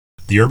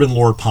The Urban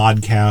Lore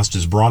Podcast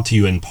is brought to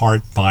you in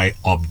part by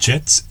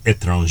Objets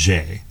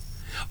Étrangers.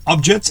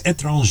 Objets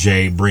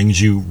Étrangers brings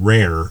you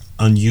rare,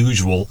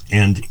 unusual,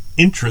 and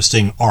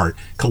interesting art,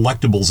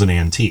 collectibles, and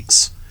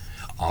antiques.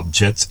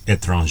 Objets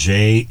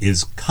Étrangers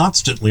is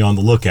constantly on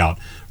the lookout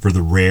for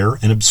the rare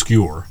and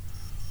obscure.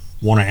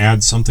 Want to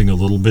add something a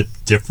little bit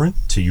different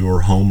to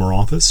your home or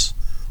office?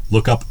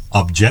 Look up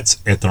Objets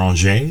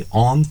Étrangers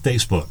on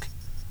Facebook.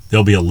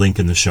 There'll be a link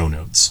in the show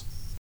notes.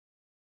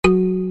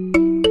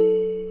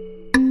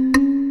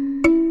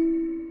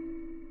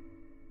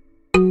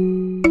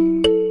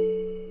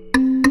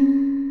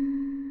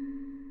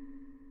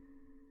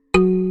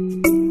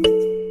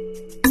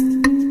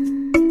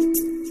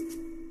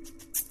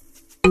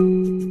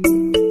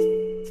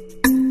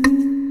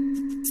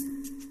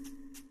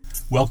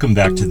 Welcome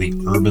back to the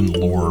Urban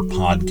Lore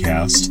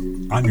Podcast.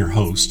 I'm your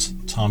host,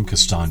 Tom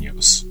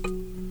Castaños.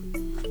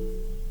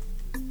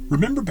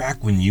 Remember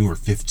back when you were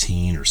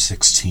 15 or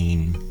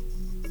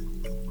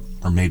 16,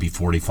 or maybe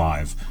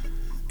 45,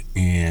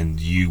 and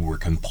you were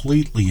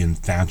completely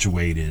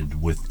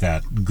infatuated with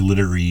that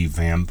glittery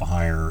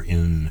vampire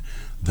in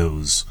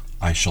those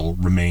I Shall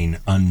Remain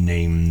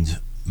Unnamed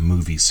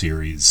movie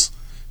series?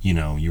 You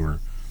know, you were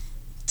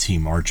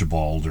Team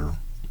Archibald or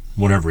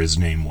whatever his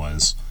name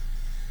was.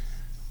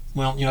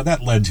 Well, you know,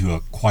 that led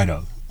to quite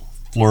a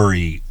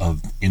flurry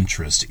of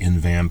interest in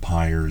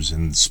vampires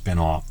and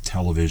spin-off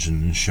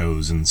television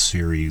shows and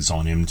series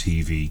on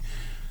MTV.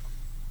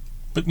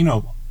 But, you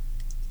know,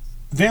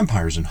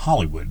 vampires in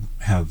Hollywood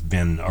have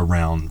been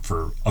around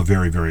for a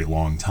very, very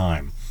long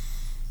time.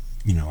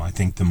 You know, I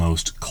think the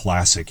most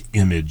classic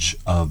image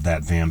of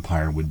that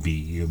vampire would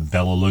be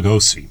Bela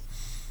Lugosi.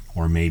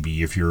 Or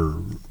maybe if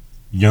you're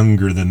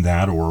younger than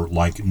that or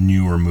like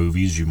newer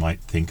movies, you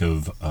might think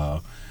of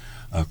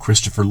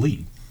Christopher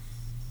Lee.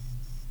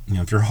 You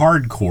know, if you're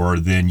hardcore,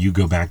 then you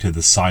go back to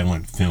the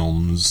silent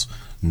films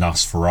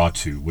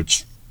Nosferatu,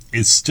 which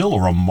is still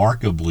a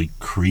remarkably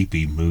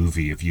creepy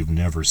movie if you've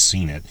never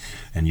seen it,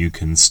 and you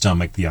can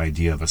stomach the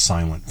idea of a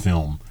silent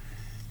film.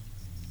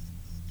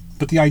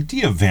 But the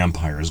idea of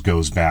vampires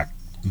goes back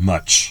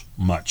much,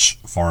 much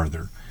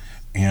farther.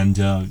 And,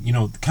 you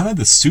know, kind of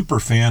the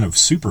superfan of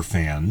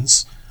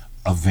superfans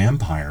of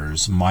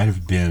vampires might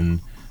have been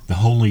the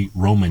Holy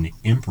Roman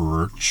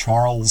Emperor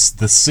Charles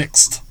VI.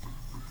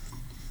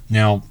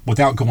 Now,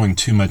 without going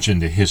too much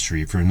into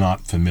history, if you're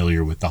not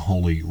familiar with the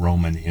Holy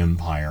Roman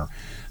Empire,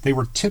 they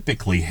were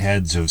typically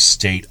heads of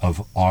state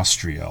of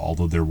Austria,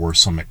 although there were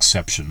some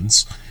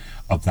exceptions,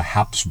 of the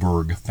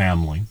Habsburg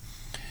family,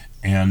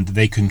 and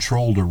they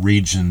controlled a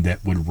region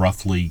that would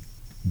roughly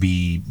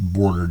be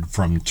bordered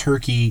from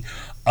Turkey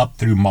up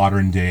through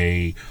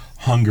modern-day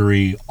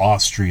Hungary,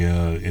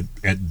 Austria,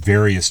 at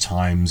various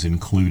times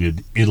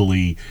included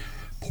Italy,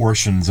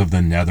 portions of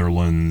the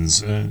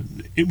Netherlands.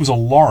 It was a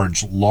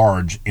large,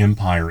 large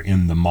empire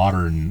in the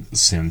modern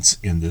sense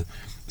in the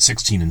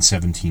 16 and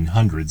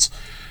 1700s,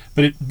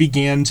 but it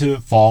began to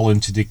fall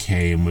into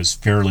decay and was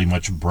fairly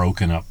much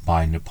broken up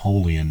by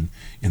Napoleon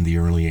in the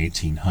early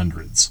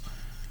 1800s.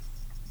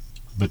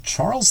 But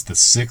Charles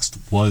VI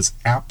was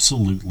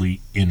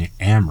absolutely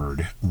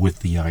enamored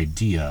with the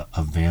idea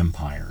of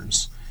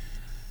vampires.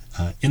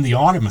 In the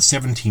autumn of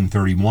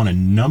 1731, a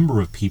number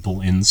of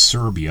people in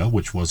Serbia,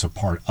 which was a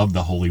part of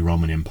the Holy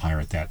Roman Empire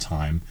at that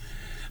time,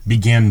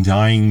 began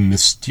dying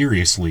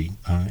mysteriously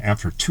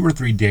after 2 or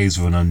 3 days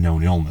of an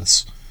unknown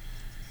illness.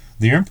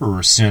 The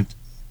emperor sent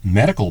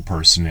medical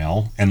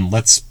personnel, and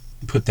let's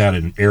put that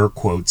in air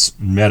quotes,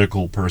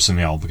 medical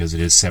personnel, because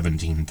it is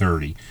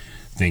 1730.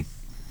 Think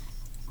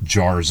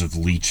jars of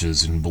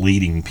leeches and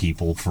bleeding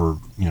people for,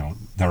 you know,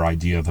 their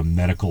idea of a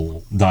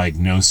medical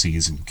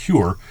diagnosis and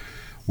cure,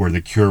 where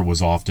the cure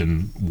was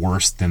often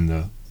worse than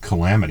the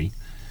calamity.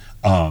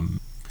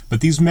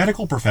 But these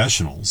medical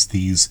professionals,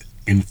 these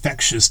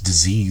infectious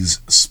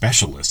disease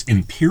specialists,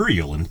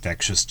 imperial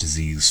infectious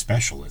disease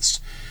specialists,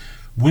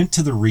 went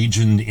to the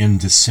region in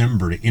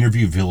December to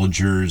interview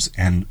villagers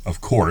and,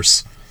 of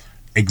course,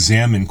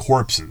 examine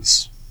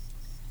corpses.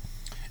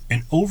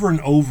 And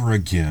over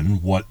again,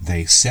 what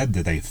they said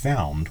that they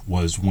found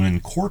was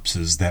when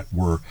corpses that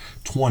were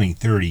 20,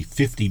 30,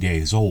 50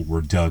 days old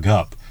were dug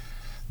up,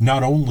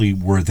 not only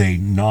were they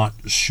not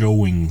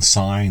showing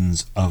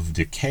signs of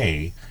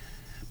decay,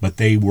 but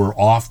they were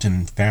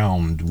often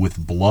found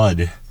with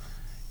blood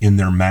in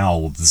their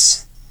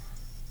mouths.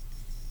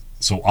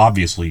 So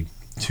obviously,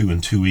 2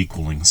 and 2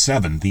 equaling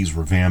 7, these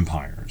were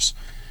vampires.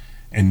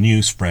 And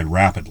news spread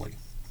rapidly.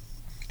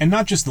 And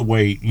not just the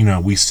way, you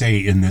know, we say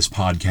in this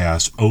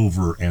podcast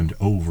over and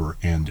over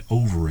and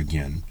over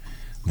again,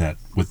 that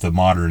with the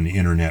modern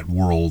internet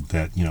world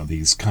that, you know,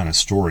 these kind of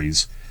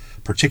stories,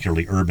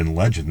 particularly urban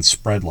legends,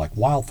 spread like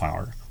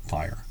wildfire.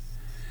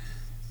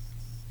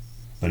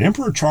 But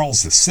Emperor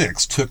Charles VI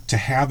took to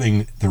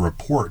having the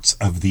reports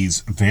of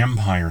these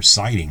vampire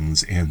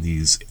sightings and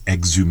these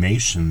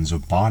exhumations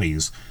of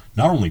bodies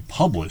not only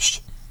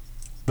published,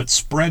 but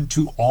spread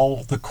to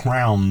all the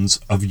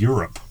crowns of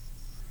Europe.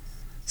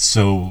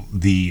 So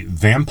the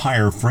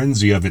vampire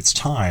frenzy of its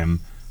time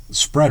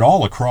spread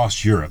all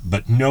across Europe,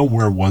 but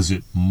nowhere was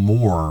it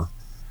more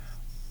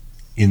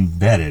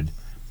embedded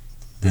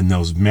than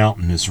those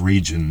mountainous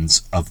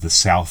regions of the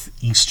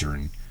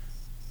southeastern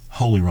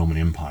Holy Roman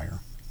Empire.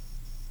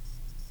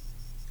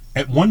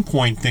 At one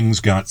point, things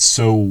got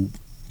so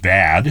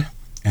bad,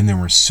 and there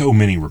were so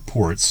many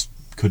reports,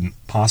 couldn't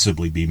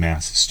possibly be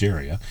mass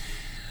hysteria,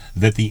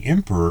 that the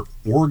emperor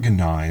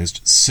organized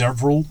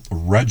several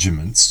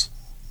regiments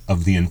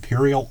of the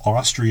Imperial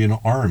Austrian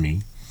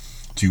army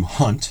to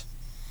hunt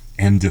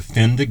and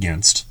defend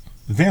against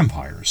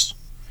vampires.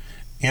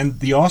 And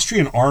the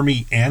Austrian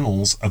army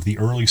annals of the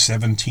early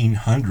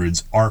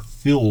 1700s are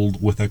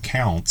filled with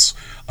accounts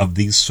of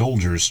these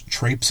soldiers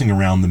traipsing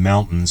around the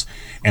mountains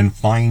and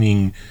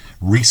finding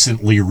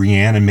recently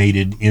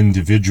reanimated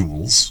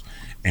individuals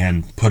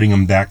and putting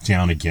them back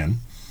down again,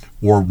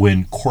 or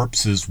when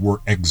corpses were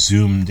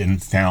exhumed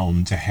and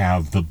found to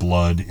have the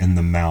blood in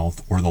the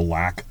mouth or the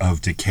lack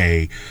of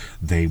decay,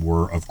 they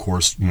were, of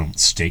course,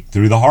 staked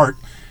through the heart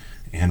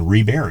and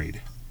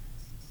reburied.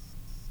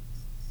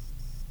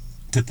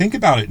 To think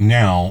about it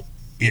now,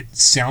 it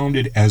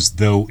sounded as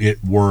though it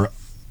were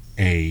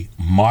a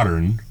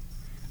modern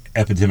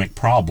epidemic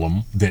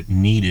problem that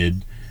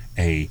needed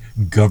a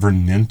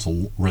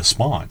governmental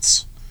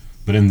response.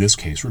 But in this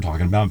case, we're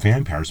talking about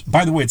vampires.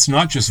 By the way, it's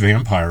not just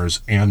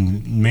vampires,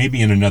 and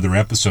maybe in another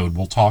episode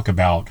we'll talk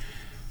about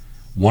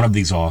one of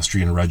these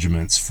Austrian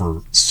regiments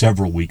for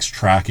several weeks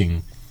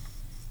tracking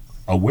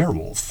a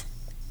werewolf.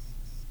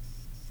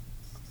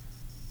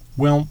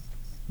 Well,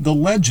 the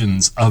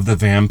legends of the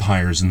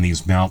vampires in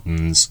these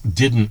mountains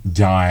didn't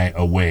die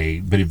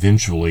away, but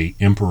eventually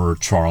Emperor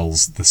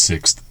Charles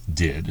VI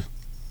did.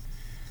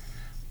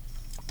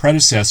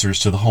 Predecessors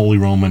to the Holy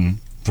Roman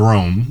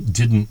throne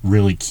didn't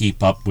really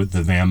keep up with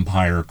the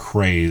vampire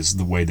craze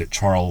the way that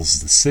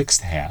Charles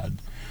VI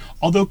had,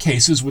 although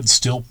cases would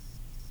still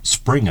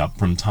spring up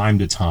from time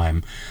to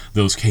time,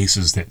 those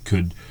cases that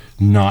could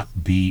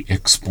not be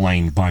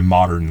explained by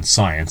modern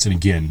science. And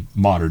again,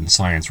 modern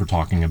science we're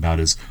talking about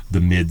is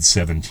the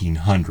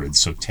mid-1700s,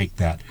 so take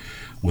that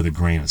with a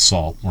grain of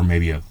salt, or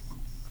maybe a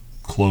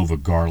clove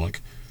of garlic.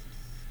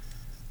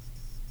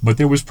 But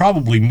there was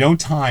probably no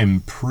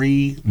time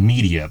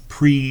pre-media,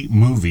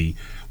 pre-movie,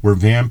 where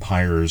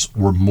vampires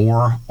were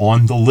more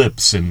on the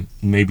lips and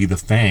maybe the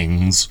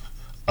fangs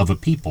of a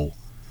people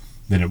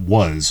than it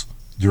was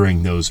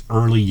during those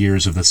early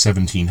years of the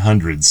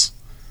 1700s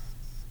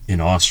in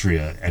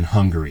Austria and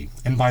Hungary.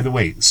 And by the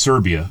way,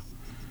 Serbia,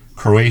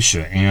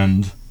 Croatia,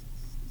 and,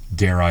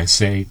 dare I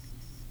say,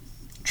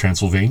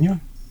 Transylvania?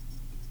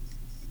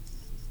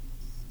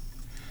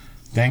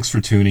 Thanks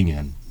for tuning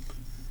in.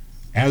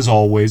 As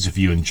always, if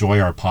you enjoy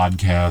our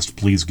podcast,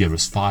 please give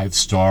us 5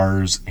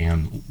 stars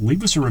and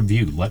leave us a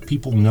review. Let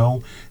people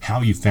know how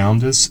you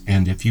found us,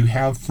 and if you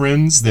have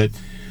friends that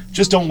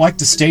just don't like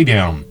to stay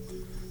down,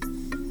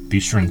 be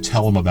sure and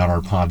tell them about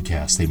our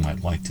podcast. They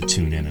might like to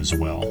tune in as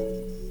well.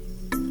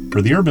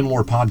 For the Urban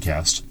Lore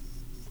Podcast,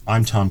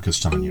 I'm Tom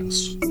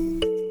Castaños.